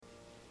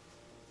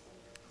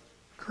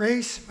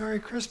Grace, Merry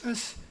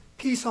Christmas,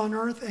 peace on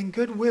earth, and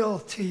goodwill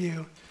to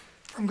you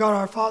from God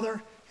our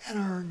Father and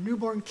our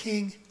newborn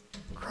King,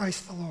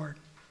 Christ the Lord.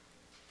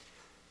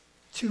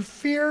 To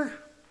fear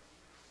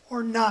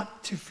or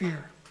not to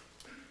fear?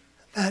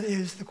 That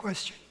is the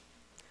question.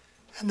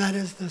 And that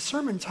is the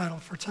sermon title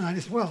for tonight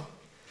as well.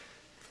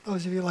 For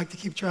those of you who like to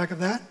keep track of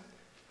that.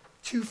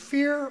 To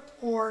fear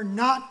or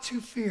not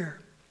to fear?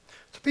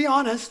 To be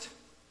honest,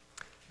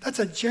 that's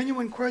a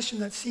genuine question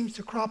that seems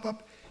to crop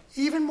up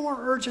even more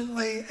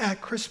urgently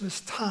at Christmas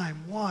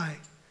time. Why?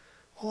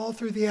 Well, all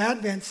through the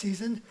Advent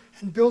season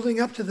and building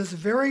up to this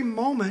very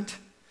moment,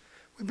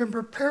 we've been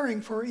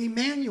preparing for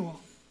Emmanuel.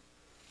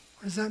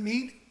 What does that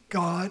mean?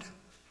 God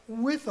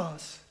with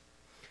us.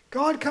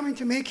 God coming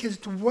to make his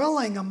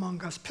dwelling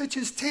among us, pitch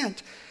his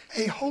tent,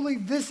 a holy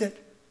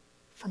visit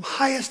from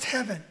highest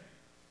heaven.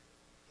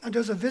 Now,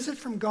 does a visit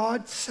from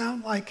God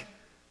sound like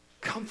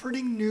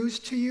comforting news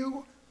to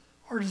you,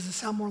 or does it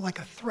sound more like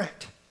a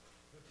threat?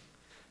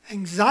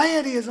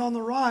 Anxiety is on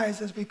the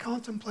rise as we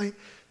contemplate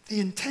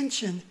the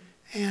intention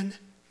and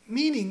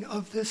meaning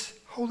of this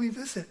holy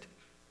visit.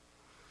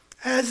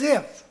 As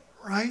if,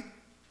 right?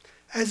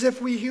 As if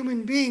we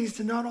human beings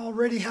did not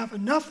already have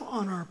enough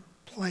on our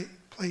plate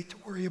to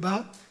worry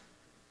about.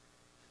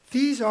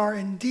 These are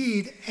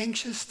indeed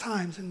anxious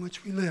times in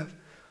which we live.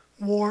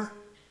 War,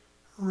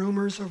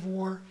 rumors of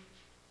war,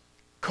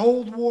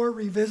 Cold War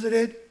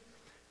revisited,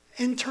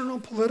 internal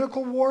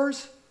political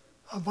wars,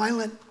 a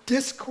violent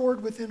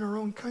discord within our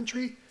own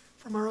country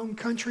from our own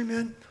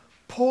countrymen,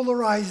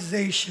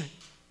 polarization.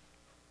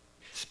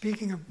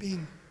 Speaking of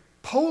being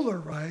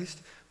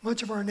polarized,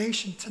 much of our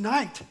nation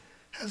tonight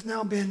has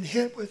now been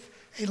hit with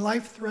a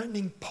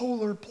life-threatening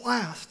polar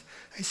blast,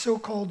 a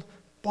so-called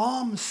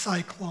bomb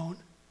cyclone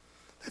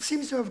that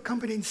seems to have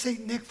accompanied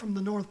St. Nick from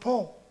the North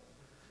Pole.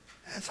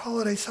 As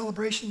holiday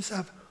celebrations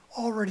have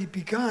already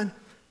begun,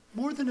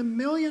 more than 1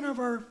 million of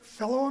our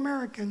fellow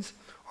Americans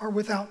are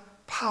without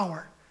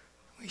power.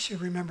 We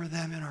should remember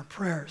them in our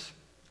prayers.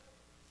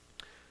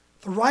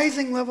 The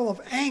rising level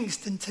of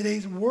angst in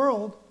today's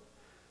world,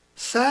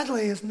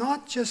 sadly, is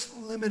not just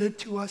limited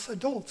to us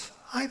adults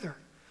either.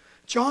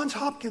 Johns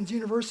Hopkins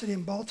University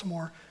in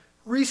Baltimore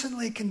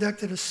recently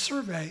conducted a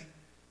survey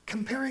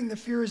comparing the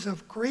fears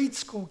of grade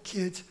school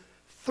kids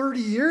 30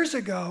 years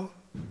ago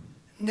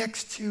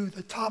next to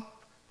the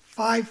top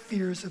 5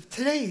 fears of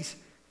today's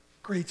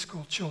grade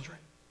school children.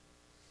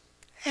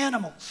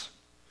 Animals.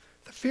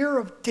 The fear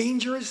of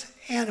dangerous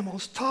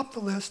animals topped the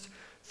list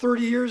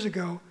 30 years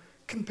ago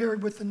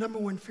compared with the number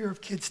one fear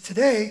of kids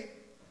today,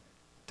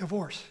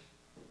 divorce.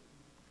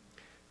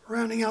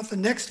 Rounding out the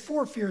next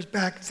 4 fears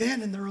back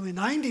then in the early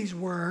 90s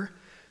were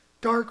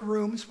dark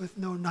rooms with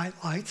no night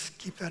lights,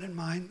 keep that in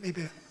mind,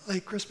 maybe a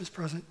late Christmas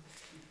present,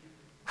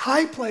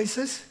 high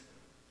places,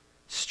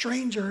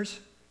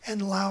 strangers,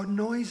 and loud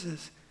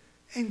noises.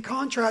 In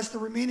contrast, the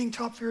remaining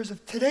top fears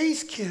of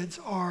today's kids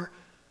are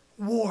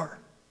war,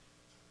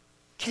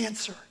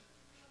 cancer,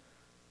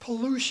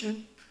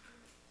 pollution,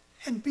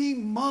 and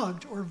being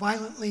mugged or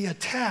violently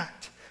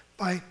attacked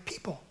by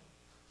people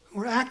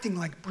who are acting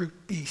like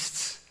brute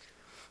beasts.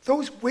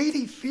 Those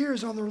weighty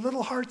fears on their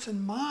little hearts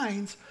and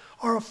minds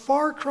are a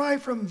far cry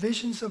from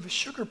visions of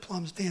sugar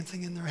plums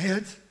dancing in their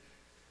heads.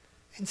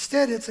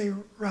 Instead, it's a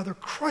rather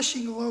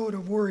crushing load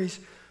of worries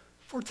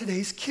for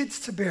today's kids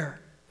to bear.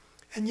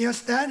 And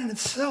yes, that in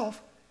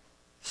itself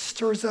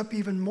stirs up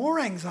even more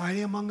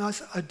anxiety among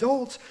us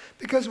adults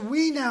because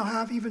we now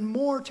have even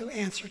more to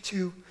answer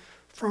to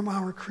from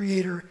our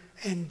Creator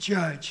and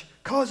Judge,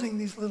 causing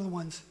these little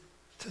ones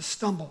to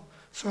stumble.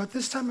 So at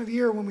this time of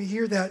year, when we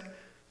hear that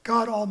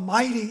God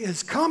Almighty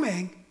is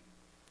coming,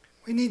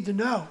 we need to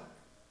know,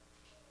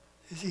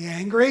 is he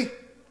angry?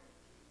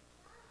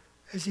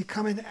 Is he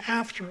coming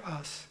after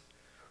us?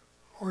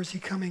 Or is he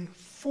coming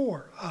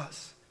for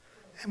us?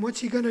 And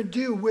what's he going to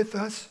do with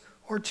us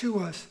or to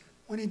us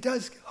when he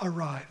does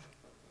arrive?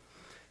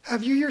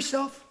 Have you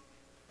yourself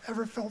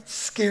ever felt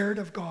scared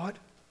of God?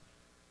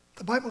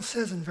 The Bible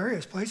says in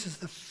various places,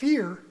 the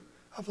fear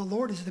of the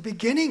Lord is the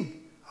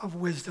beginning of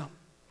wisdom.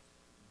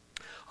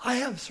 I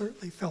have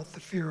certainly felt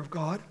the fear of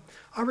God.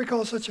 I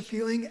recall such a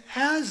feeling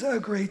as a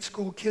grade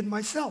school kid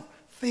myself,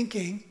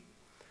 thinking,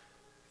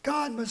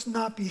 God must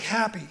not be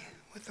happy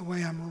with the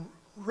way I'm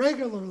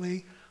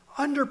regularly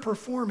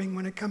underperforming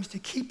when it comes to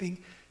keeping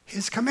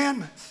his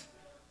commandments.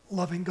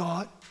 Loving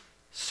God,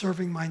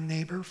 serving my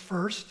neighbor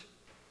first.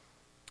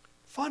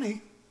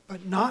 Funny,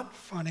 but not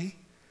funny,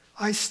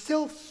 I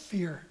still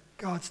fear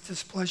God's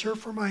displeasure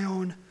for my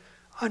own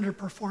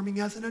underperforming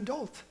as an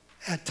adult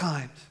at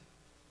times.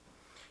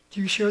 Do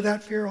you share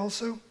that fear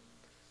also?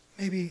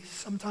 Maybe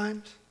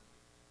sometimes?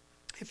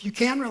 If you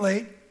can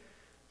relate,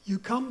 you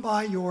come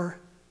by your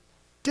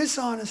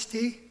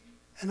dishonesty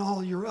and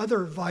all your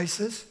other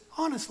vices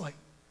honestly.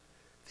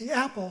 The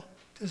apple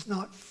does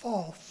not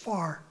fall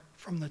far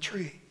from the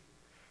tree.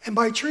 And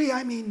by tree,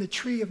 I mean the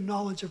tree of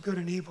knowledge of good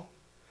and evil.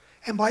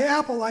 And by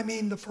apple, I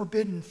mean the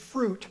forbidden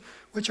fruit,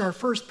 which our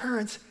first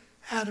parents,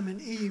 Adam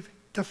and Eve,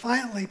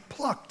 defiantly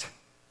plucked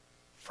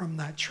from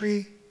that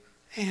tree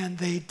and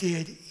they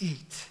did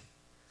eat.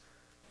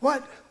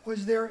 What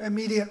was their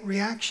immediate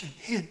reaction?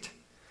 Hint.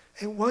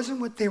 It wasn't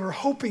what they were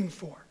hoping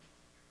for.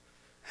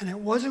 And it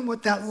wasn't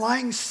what that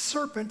lying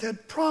serpent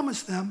had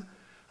promised them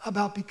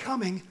about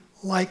becoming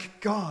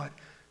like God.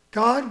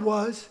 God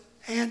was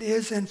and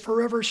is and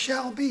forever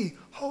shall be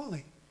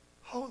holy,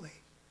 holy,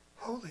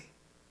 holy.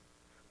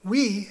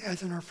 We,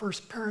 as in our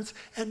first parents,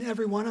 and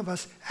every one of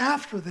us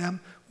after them,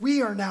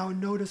 we are now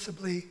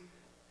noticeably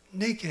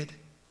naked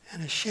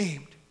and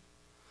ashamed.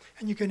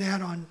 And you can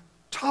add on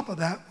top of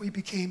that, we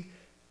became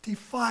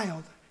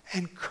defiled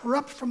and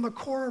corrupt from the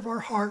core of our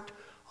heart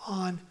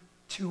on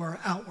to our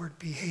outward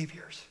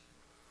behaviors.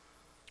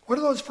 What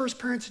do those first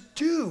parents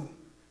do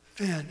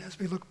then as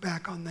we look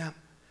back on them?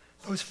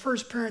 Those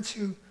first parents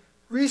who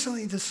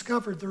recently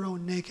discovered their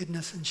own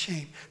nakedness and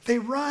shame. They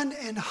run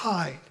and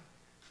hide.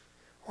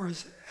 Or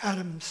as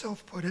Adam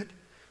himself put it,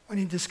 when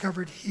he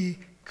discovered he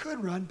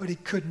could run, but he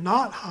could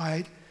not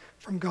hide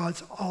from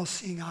God's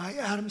all-seeing eye,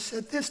 Adam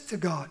said this to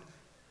God,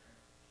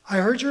 I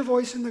heard your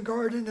voice in the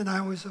garden and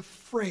I was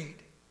afraid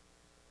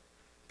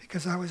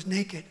because I was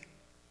naked,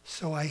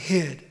 so I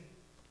hid.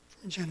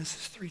 From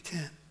Genesis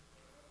 3:10.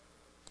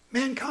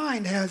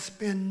 Mankind has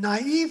been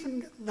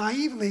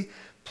naively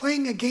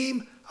playing a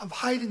game of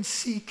hide and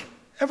seek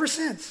ever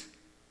since.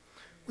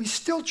 We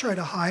still try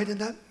to hide, and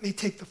that may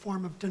take the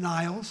form of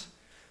denials,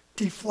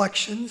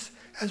 deflections,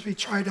 as we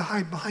try to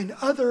hide behind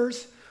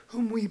others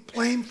whom we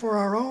blame for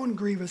our own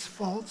grievous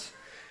faults.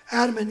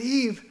 Adam and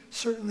Eve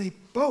certainly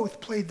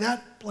both played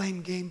that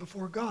blame game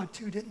before God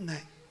too, didn't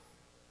they?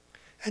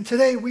 And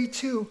today we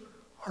too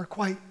are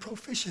quite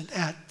proficient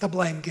at the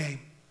blame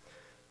game.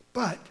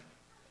 But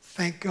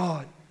thank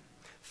God.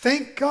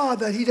 Thank God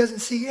that he doesn't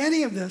see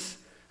any of this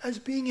as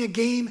being a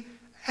game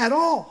at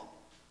all.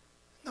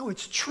 No,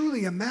 it's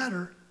truly a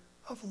matter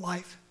of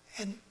life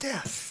and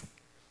death.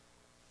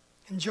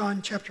 In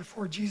John chapter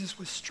 4, Jesus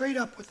was straight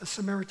up with the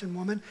Samaritan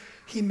woman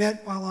he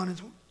met while on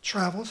his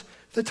travels.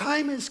 The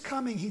time is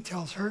coming, he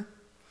tells her.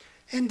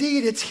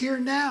 Indeed, it's here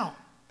now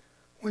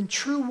when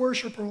true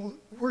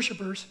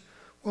worshipers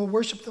will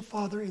worship the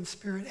Father in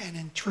spirit and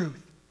in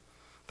truth.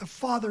 The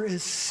Father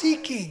is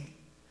seeking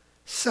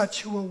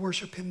such who will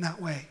worship him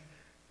that way.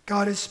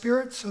 God is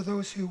spirit, so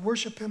those who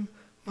worship him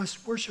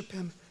must worship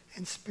him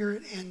in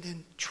spirit and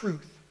in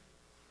truth.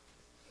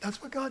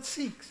 That's what God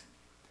seeks.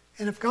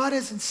 And if God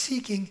isn't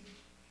seeking,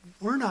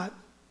 we're not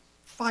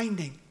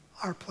finding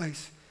our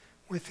place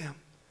with him.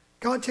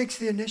 God takes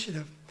the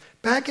initiative.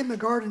 Back in the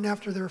garden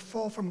after their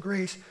fall from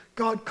grace,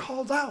 God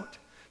called out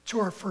to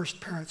our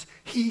first parents.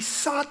 He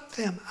sought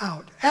them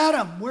out.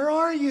 Adam, where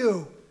are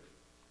you?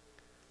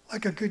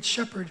 Like a good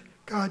shepherd,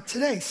 God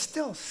today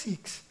still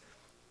seeks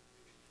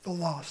the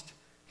lost.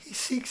 He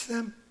seeks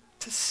them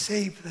to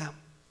save them.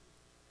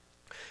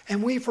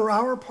 And we, for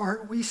our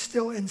part, we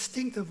still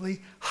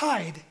instinctively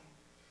hide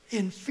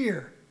in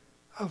fear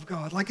of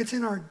God, like it's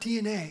in our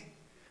DNA,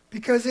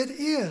 because it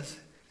is.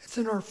 It's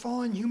in our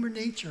fallen human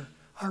nature,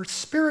 our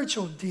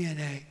spiritual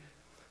DNA,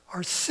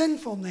 our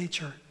sinful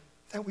nature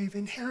that we've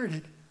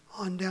inherited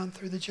on down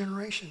through the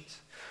generations.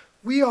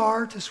 We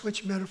are, to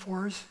switch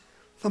metaphors,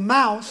 the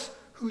mouse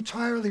who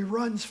entirely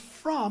runs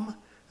from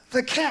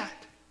the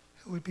cat,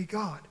 who would be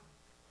God.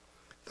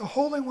 The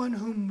Holy One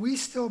whom we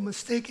still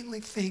mistakenly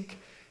think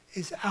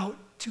is out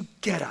to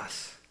get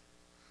us.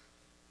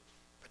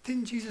 But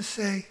didn't Jesus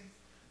say,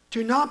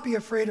 do not be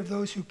afraid of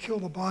those who kill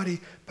the body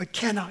but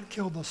cannot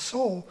kill the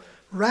soul.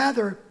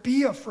 Rather,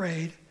 be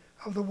afraid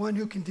of the one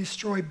who can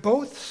destroy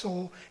both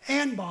soul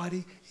and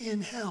body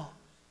in hell.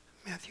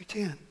 Matthew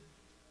 10.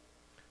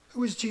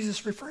 Who is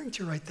Jesus referring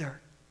to right there?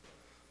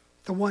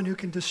 The one who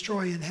can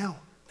destroy in hell.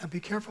 Now be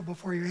careful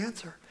before you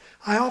answer.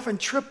 I often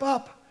trip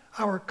up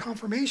our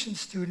confirmation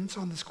students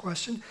on this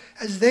question,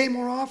 as they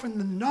more often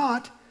than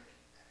not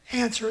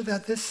answer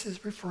that this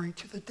is referring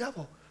to the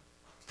devil,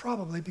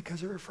 probably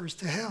because it refers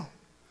to hell.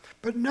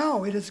 But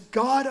no, it is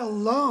God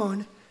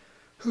alone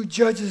who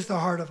judges the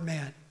heart of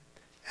man.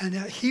 And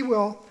he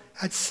will,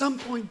 at some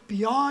point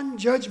beyond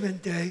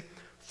Judgment Day,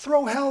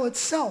 throw hell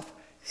itself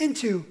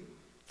into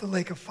the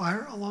lake of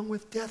fire along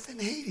with death and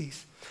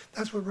Hades.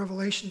 That's what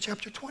Revelation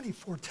chapter 20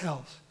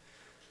 foretells.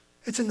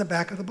 It's in the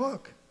back of the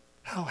book,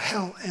 how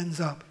hell ends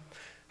up.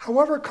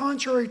 However,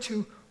 contrary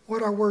to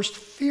what our worst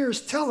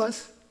fears tell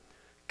us,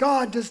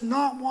 God does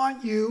not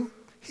want you,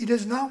 he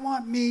does not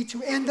want me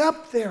to end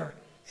up there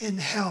in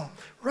hell.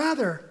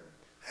 Rather,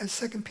 as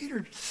 2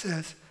 Peter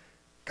says,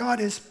 God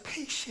is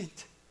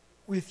patient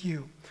with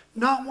you,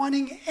 not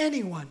wanting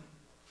anyone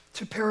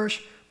to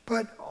perish,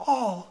 but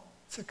all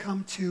to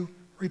come to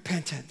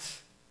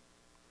repentance.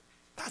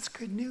 That's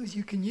good news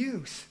you can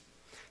use.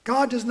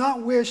 God does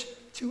not wish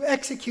to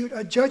execute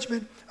a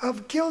judgment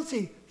of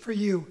guilty for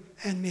you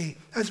and me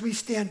as we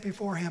stand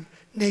before him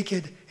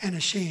naked and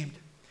ashamed,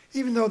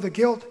 even though the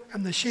guilt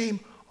and the shame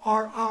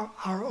are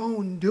our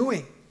own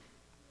doing.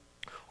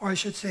 Or I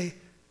should say,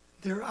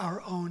 they're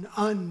our own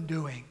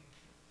undoing.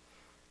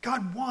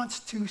 God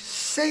wants to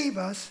save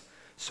us,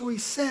 so he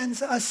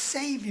sends a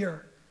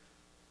Savior,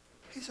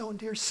 his own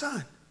dear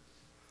Son.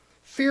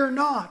 Fear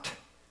not,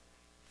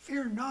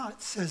 "Fear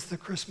not," says the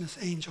Christmas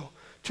angel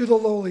to the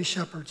lowly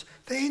shepherds.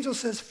 The angel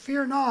says,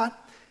 "Fear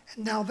not."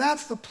 And now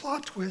that's the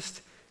plot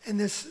twist in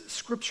this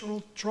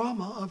scriptural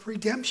drama of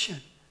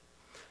redemption.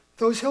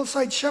 Those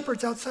hillside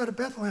shepherds outside of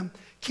Bethlehem,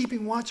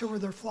 keeping watch over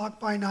their flock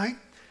by night,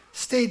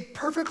 stayed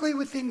perfectly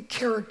within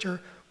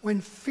character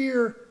when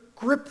fear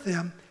gripped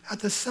them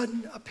at the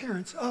sudden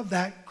appearance of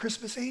that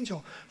Christmas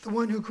angel, the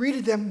one who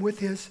greeted them with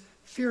his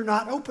 "fear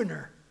not"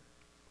 opener.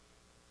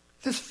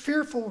 This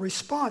fearful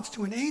response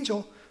to an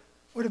angel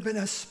would have been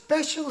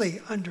especially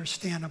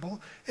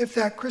understandable if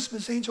that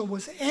Christmas angel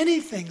was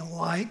anything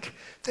like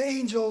the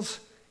angels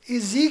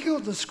Ezekiel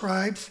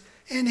describes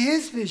in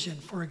his vision,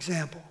 for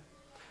example.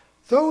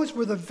 Those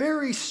were the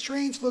very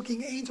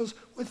strange-looking angels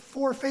with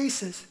 4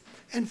 faces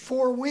and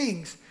 4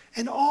 wings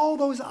and all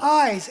those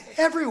eyes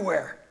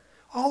everywhere,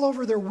 all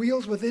over their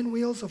wheels within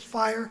wheels of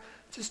fire.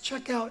 Just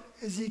check out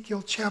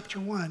Ezekiel chapter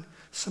 1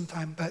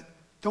 sometime, but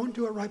don't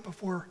do it right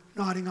before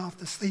nodding off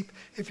to sleep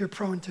if you're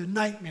prone to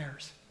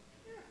nightmares.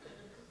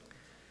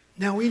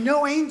 Now, we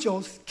know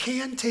angels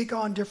can take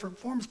on different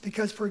forms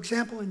because, for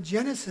example, in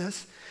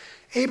Genesis,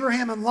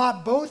 Abraham and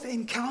Lot both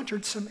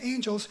encountered some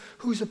angels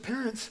whose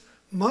appearance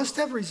must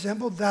have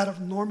resembled that of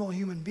normal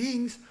human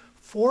beings,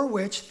 for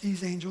which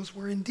these angels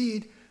were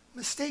indeed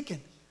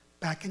mistaken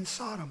back in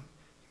Sodom.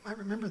 You might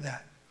remember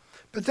that.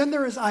 But then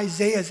there is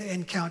Isaiah's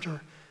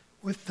encounter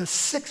with the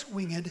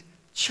 6-winged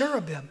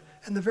cherubim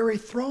in the very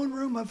throne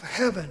room of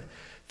heaven.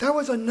 That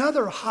was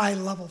another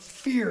high-level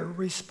fear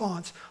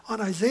response on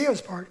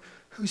Isaiah's part,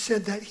 who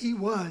said that he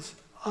was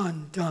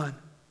undone.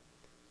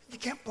 You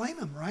can't blame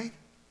him, right?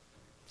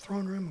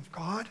 Throne room of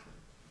God.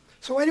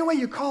 So any way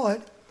you call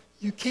it,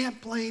 you can't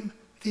blame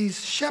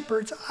these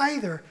shepherds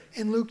either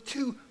in Luke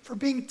 2 for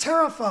being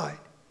terrified,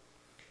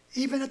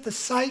 even at the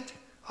sight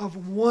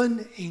of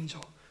one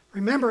angel.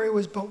 Remember, it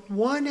was but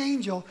one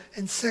angel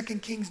in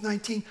 2 Kings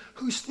 19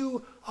 who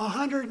slew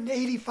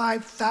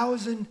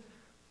 185,000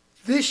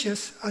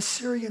 vicious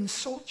Assyrian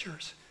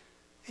soldiers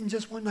in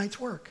just one night's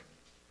work.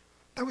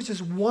 That was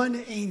just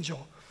one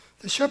angel.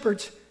 The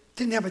shepherds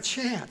didn't have a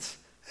chance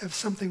if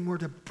something were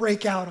to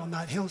break out on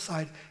that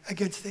hillside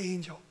against the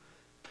angel.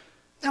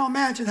 Now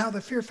imagine how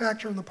the fear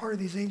factor on the part of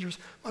these angels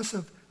must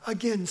have,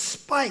 again,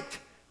 spiked,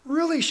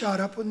 really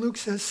shot up when Luke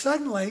says,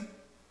 "Suddenly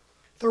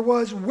there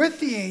was with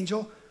the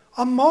angel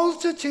a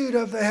multitude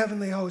of the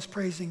heavenly host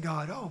praising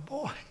God." Oh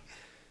boy.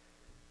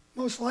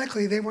 Most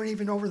likely they weren't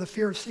even over the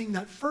fear of seeing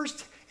that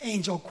first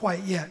angel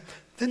quite yet.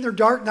 Then their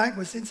dark night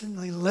was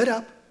instantly lit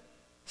up,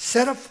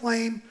 set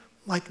aflame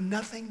like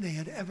nothing they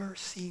had ever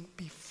seen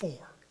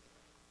before.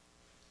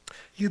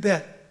 You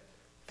bet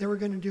they were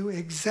going to do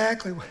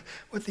exactly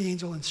what the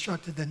angel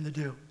instructed them to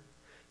do.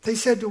 They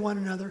said to one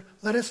another,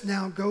 "Let us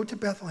now go to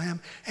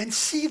Bethlehem and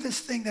see this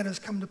thing that has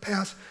come to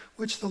pass,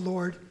 which the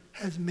Lord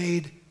has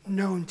made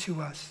known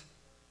to us."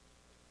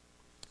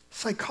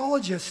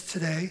 Psychologists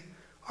today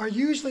are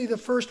usually the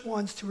first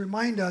ones to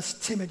remind us,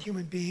 timid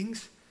human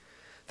beings,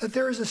 that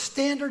there is a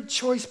standard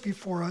choice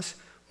before us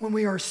when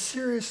we are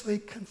seriously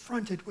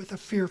confronted with a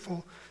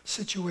fearful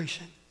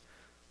situation.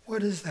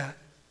 What is that?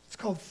 It's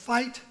called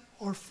fight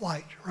or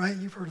flight, right?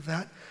 You've heard of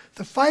that.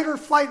 The fight or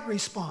flight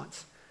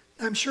response.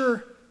 I'm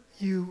sure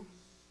you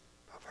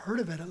have heard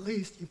of it at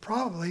least. You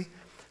probably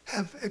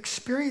have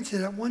experienced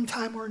it at one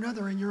time or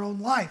another in your own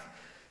life.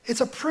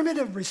 It's a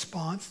primitive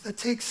response that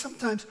takes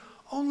sometimes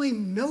only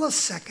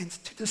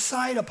milliseconds to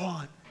decide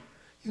upon.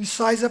 You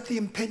size up the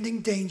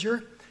impending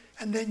danger,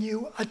 and then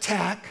you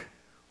attack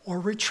or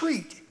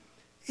retreat.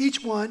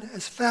 Each one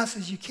as fast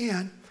as you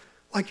can,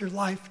 like your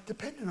life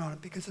depended on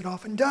it, because it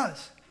often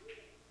does.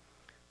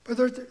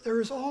 But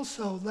there is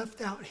also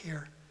left out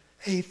here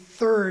a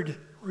third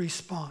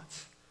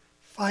response: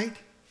 fight,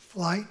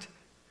 flight.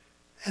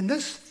 And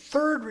this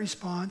third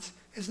response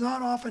is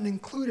not often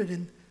included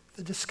in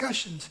the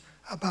discussions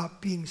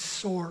about being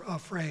sore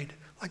afraid,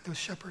 like those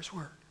shepherds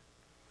were.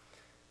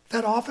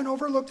 That often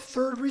overlooked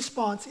third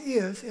response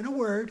is, in a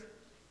word,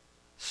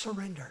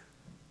 surrender.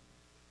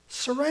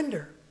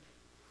 Surrender.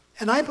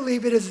 And I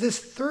believe it is this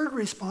third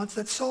response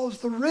that solves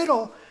the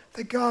riddle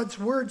that God's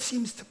word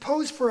seems to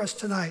pose for us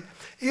tonight.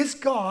 Is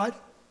God,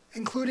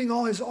 including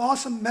all his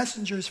awesome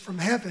messengers from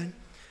heaven,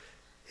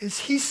 is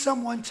he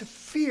someone to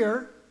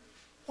fear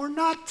or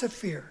not to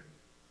fear?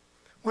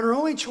 When our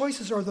only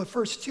choices are the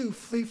first two,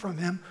 flee from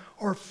him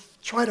or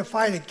try to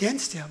fight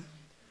against him,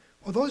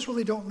 well, those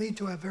really don't lead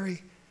to a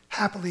very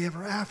happily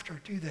ever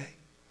after, do they?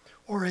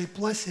 Or a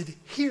blessed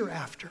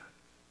hereafter.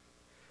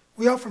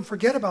 We often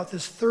forget about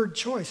this third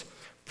choice,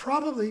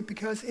 probably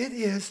because it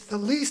is the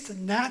least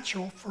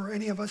natural for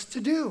any of us to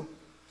do.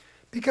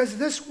 Because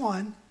this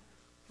one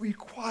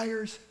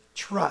requires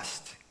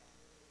trust.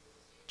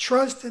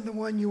 Trust in the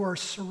one you are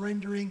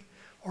surrendering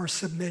or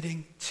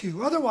submitting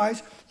to.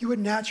 Otherwise, you would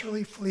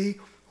naturally flee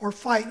or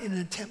fight in an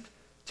attempt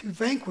to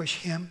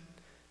vanquish him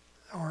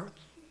or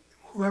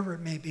whoever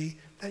it may be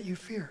that you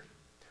fear.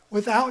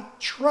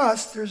 Without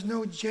trust, there's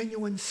no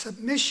genuine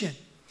submission.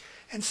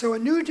 And so a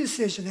new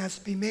decision has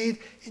to be made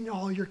in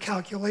all your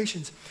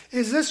calculations.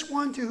 Is this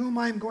one to whom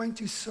I'm going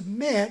to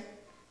submit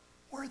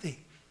worthy?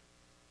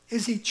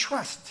 Is he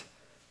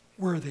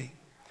trustworthy?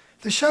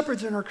 The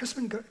shepherds in our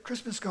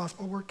Christmas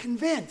gospel were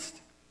convinced,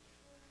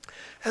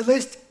 at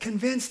least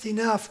convinced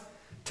enough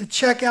to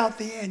check out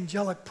the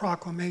angelic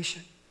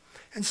proclamation.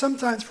 And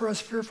sometimes for us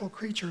fearful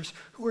creatures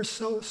who are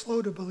so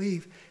slow to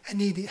believe and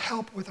need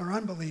help with our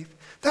unbelief,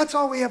 that's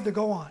all we have to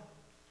go on.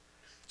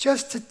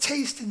 Just to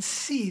taste and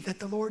see that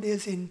the Lord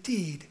is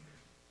indeed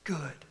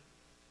good.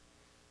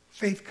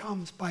 Faith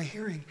comes by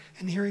hearing,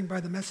 and hearing by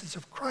the message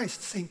of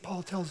Christ, St.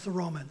 Paul tells the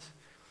Romans.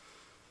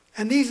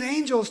 And these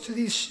angels to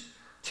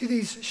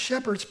these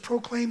shepherds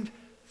proclaimed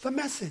the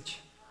message,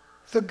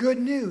 the good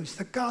news,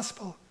 the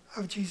gospel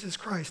of Jesus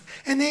Christ.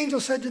 And the angel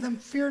said to them,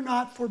 "Fear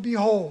not, for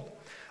behold,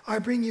 I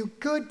bring you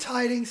good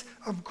tidings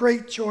of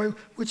great joy,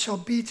 which shall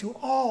be to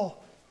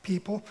all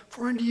people.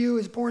 For unto you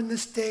is born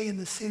this day in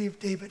the city of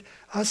David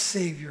a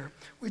Savior,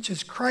 which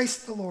is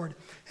Christ the Lord.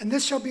 And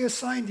this shall be a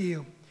sign to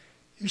you.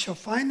 You shall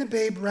find the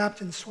babe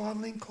wrapped in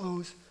swaddling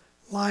clothes,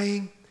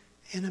 lying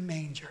in a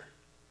manger."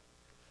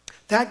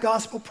 That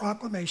gospel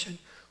proclamation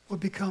will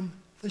become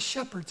the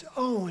shepherds'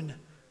 own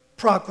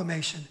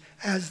proclamation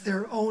as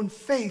their own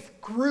faith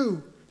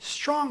grew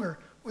stronger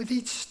with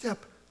each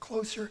step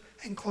closer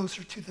and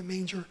closer to the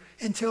manger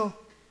until,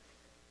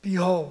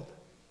 behold,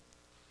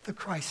 the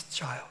Christ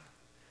child.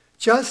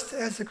 Just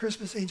as the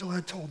Christmas angel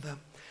had told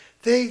them,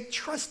 they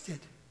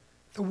trusted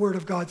the word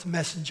of God's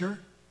messenger,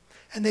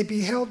 and they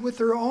beheld with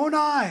their own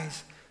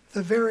eyes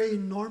the very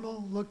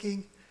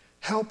normal-looking,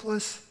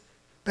 helpless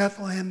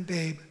Bethlehem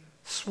babe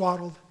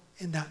swaddled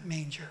in that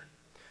manger,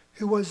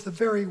 who was the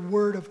very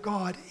word of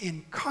God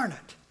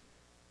incarnate.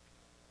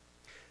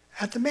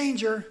 At the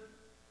manger,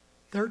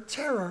 their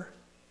terror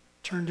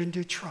turned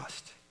into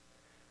trust.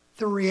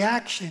 Their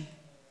reaction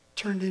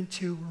turned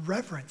into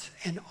reverence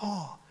and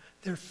awe.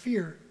 Their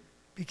fear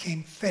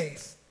became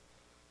faith.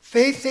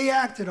 Faith they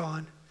acted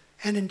on,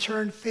 and in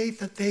turn, faith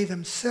that they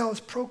themselves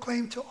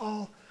proclaimed to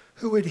all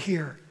who would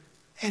hear,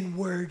 and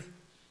word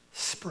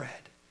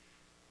spread.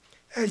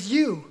 As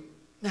you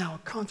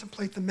now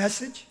contemplate the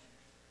message,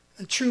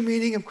 the true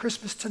meaning of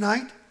Christmas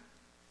tonight,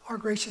 our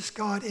gracious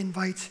God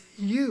invites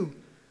you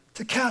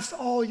to cast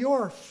all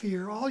your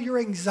fear, all your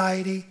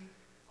anxiety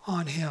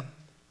on him,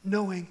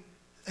 knowing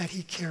that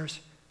he cares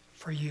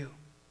for you.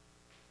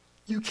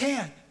 You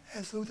can,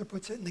 as Luther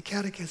puts it in the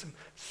Catechism,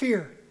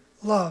 fear,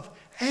 love,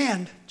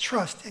 and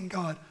trust in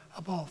God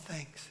of all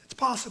things. It's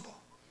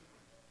possible.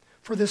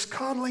 For this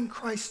coddling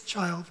Christ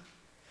child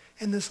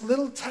in this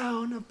little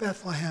town of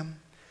Bethlehem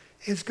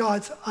is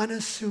God's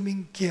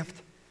unassuming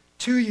gift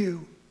to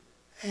you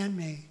and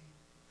me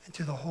and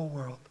to the whole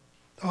world.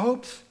 The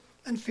hopes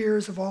and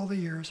fears of all the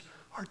years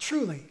are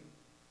truly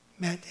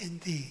met in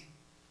thee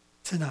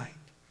tonight.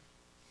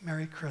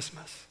 Merry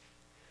Christmas.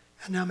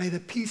 And now may the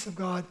peace of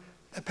God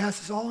that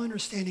passes all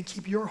understanding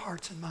keep your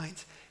hearts and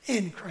minds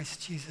in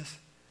Christ Jesus.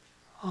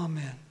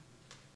 Amen.